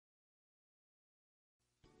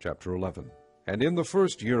Chapter 11. And in the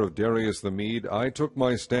first year of Darius the Mede, I took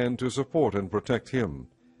my stand to support and protect him.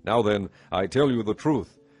 Now then, I tell you the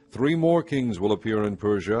truth. 3 more kings will appear in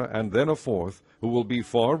Persia, and then a 4th, who will be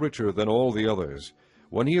far richer than all the others.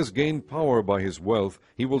 When he has gained power by his wealth,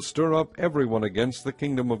 he will stir up everyone against the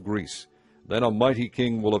kingdom of Greece. Then a mighty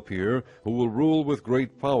king will appear, who will rule with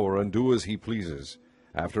great power and do as he pleases.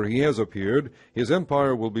 After he has appeared, his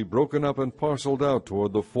empire will be broken up and parceled out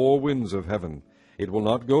toward the 4 winds of heaven. It will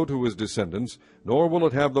not go to his descendants, nor will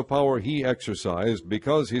it have the power he exercised,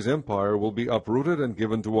 because his empire will be uprooted and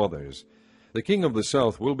given to others. The king of the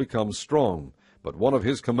south will become strong, but one of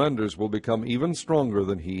his commanders will become even stronger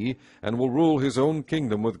than he, and will rule his own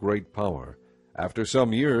kingdom with great power. After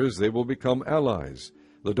some years they will become allies.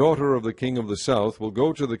 The daughter of the king of the south will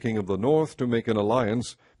go to the king of the north to make an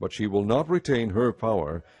alliance, but she will not retain her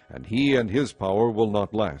power, and he and his power will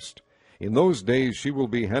not last. In those days she will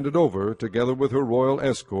be handed over, together with her royal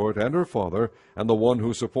escort and her father, and the one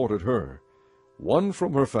who supported her. One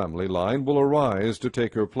from her family line will arise to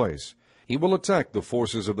take her place. He will attack the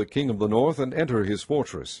forces of the king of the north and enter his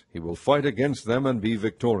fortress. He will fight against them and be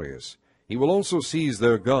victorious. He will also seize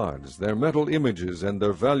their gods, their metal images, and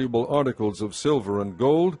their valuable articles of silver and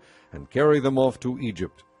gold, and carry them off to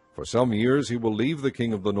Egypt. For some years he will leave the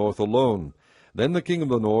king of the north alone. Then the king of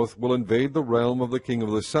the north will invade the realm of the king of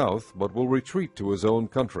the south, but will retreat to his own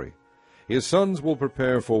country. His sons will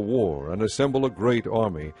prepare for war, and assemble a great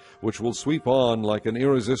army, which will sweep on like an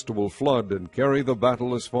irresistible flood, and carry the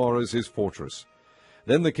battle as far as his fortress.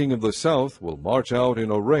 Then the king of the south will march out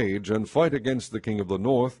in a rage, and fight against the king of the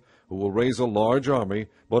north, who will raise a large army,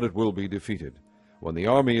 but it will be defeated. When the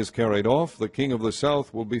army is carried off, the king of the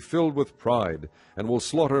south will be filled with pride, and will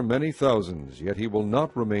slaughter many thousands, yet he will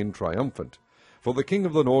not remain triumphant. For the king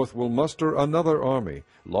of the north will muster another army,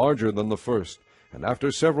 larger than the first, and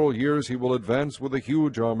after several years he will advance with a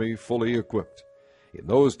huge army fully equipped. In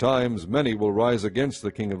those times many will rise against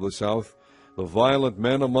the king of the south. The violent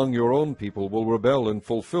men among your own people will rebel in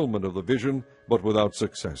fulfillment of the vision, but without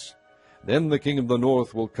success. Then the king of the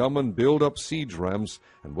north will come and build up siege ramps,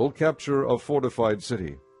 and will capture a fortified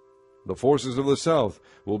city. The forces of the south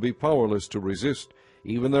will be powerless to resist.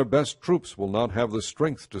 Even their best troops will not have the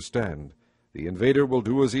strength to stand. The invader will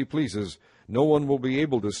do as he pleases. No one will be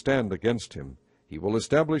able to stand against him. He will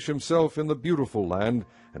establish himself in the beautiful land,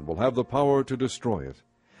 and will have the power to destroy it.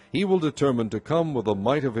 He will determine to come with the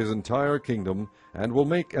might of his entire kingdom, and will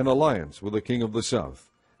make an alliance with the king of the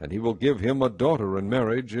south. And he will give him a daughter in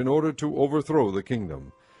marriage in order to overthrow the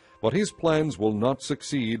kingdom. But his plans will not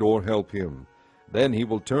succeed or help him. Then he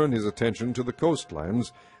will turn his attention to the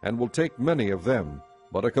coastlands, and will take many of them.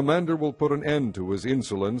 But a commander will put an end to his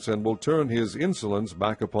insolence, and will turn his insolence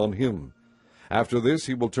back upon him. After this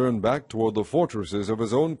he will turn back toward the fortresses of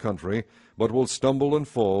his own country, but will stumble and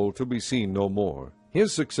fall, to be seen no more.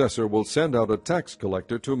 His successor will send out a tax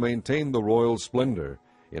collector to maintain the royal splendor.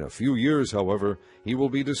 In a few years, however, he will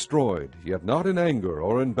be destroyed, yet not in anger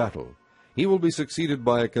or in battle. He will be succeeded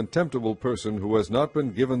by a contemptible person who has not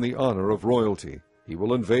been given the honor of royalty. He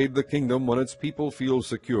will invade the kingdom when its people feel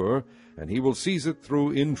secure, and he will seize it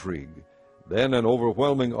through intrigue. Then an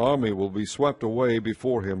overwhelming army will be swept away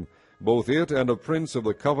before him. Both it and a prince of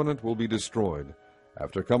the covenant will be destroyed.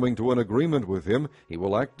 After coming to an agreement with him, he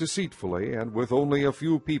will act deceitfully, and with only a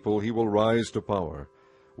few people he will rise to power.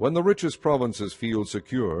 When the richest provinces feel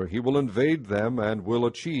secure, he will invade them, and will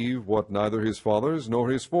achieve what neither his fathers nor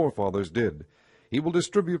his forefathers did. He will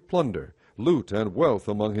distribute plunder, loot, and wealth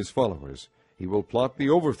among his followers. He will plot the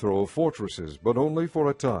overthrow of fortresses, but only for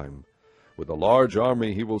a time. With a large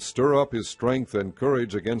army he will stir up his strength and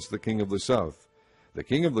courage against the king of the south. The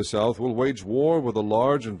king of the south will wage war with a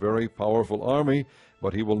large and very powerful army,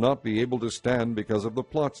 but he will not be able to stand because of the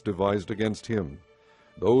plots devised against him.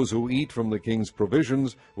 Those who eat from the king's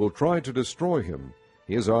provisions will try to destroy him.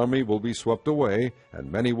 His army will be swept away,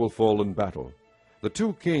 and many will fall in battle. The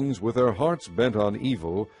 2 kings, with their hearts bent on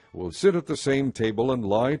evil, will sit at the same table and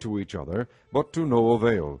lie to each other, but to no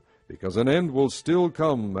avail, because an end will still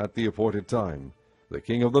come at the appointed time. The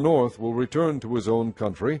king of the north will return to his own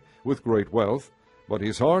country with great wealth, but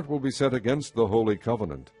his heart will be set against the holy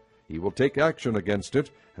covenant. He will take action against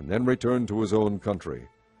it, and then return to his own country.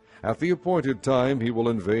 At the appointed time he will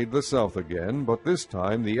invade the south again, but this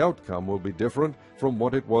time the outcome will be different from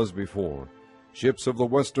what it was before. Ships of the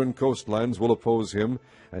western coastlands will oppose him,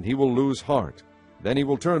 and he will lose heart. Then he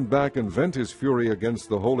will turn back and vent his fury against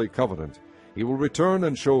the holy covenant. He will return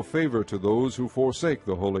and show favor to those who forsake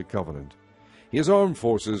the holy covenant. His armed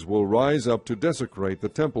forces will rise up to desecrate the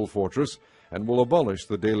temple fortress, and will abolish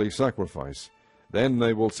the daily sacrifice. Then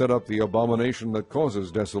they will set up the abomination that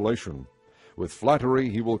causes desolation. With flattery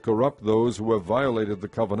he will corrupt those who have violated the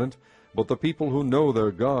covenant, but the people who know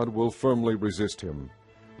their God will firmly resist him.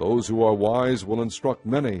 Those who are wise will instruct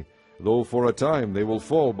many, though for a time they will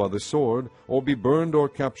fall by the sword, or be burned or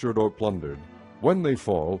captured or plundered. When they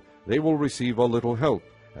fall, they will receive a little help,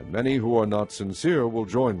 and many who are not sincere will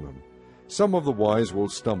join them. Some of the wise will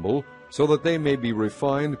stumble, so that they may be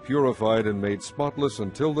refined, purified, and made spotless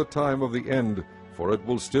until the time of the end, for it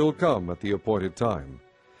will still come at the appointed time.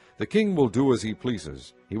 The king will do as he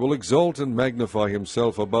pleases. He will exalt and magnify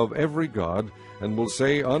himself above every god, and will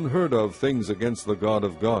say unheard-of things against the God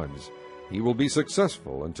of gods. He will be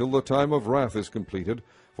successful until the time of wrath is completed,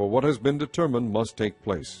 for what has been determined must take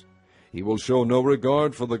place. He will show no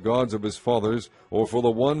regard for the gods of his fathers, or for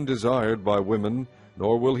the one desired by women,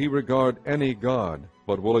 nor will he regard any god,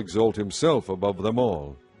 but will exalt himself above them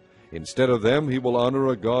all. Instead of them he will honor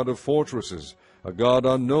a god of fortresses, a god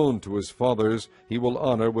unknown to his fathers he will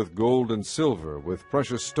honor with gold and silver, with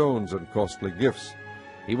precious stones and costly gifts.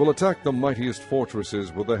 He will attack the mightiest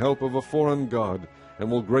fortresses with the help of a foreign god, and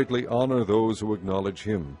will greatly honor those who acknowledge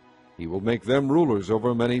him. He will make them rulers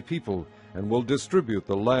over many people, and will distribute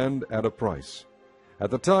the land at a price. At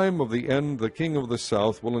the time of the end the king of the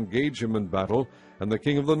south will engage him in battle, and the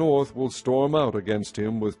king of the north will storm out against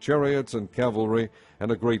him with chariots and cavalry and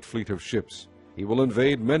a great fleet of ships. He will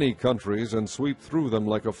invade many countries and sweep through them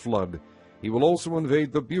like a flood. He will also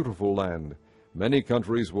invade the beautiful land. Many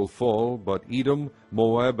countries will fall, but Edom,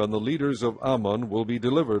 Moab, and the leaders of Ammon will be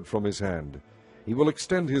delivered from his hand. He will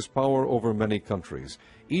extend his power over many countries.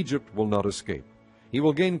 Egypt will not escape. He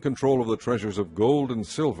will gain control of the treasures of gold and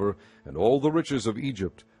silver, and all the riches of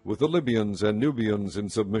Egypt, with the Libyans and Nubians in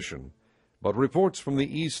submission. But reports from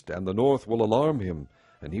the east and the north will alarm him,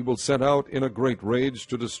 and he will set out in a great rage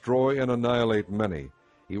to destroy and annihilate many.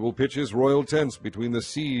 He will pitch his royal tents between the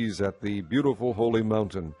seas at the beautiful holy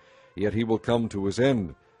mountain. Yet he will come to his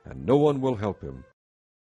end, and no one will help him.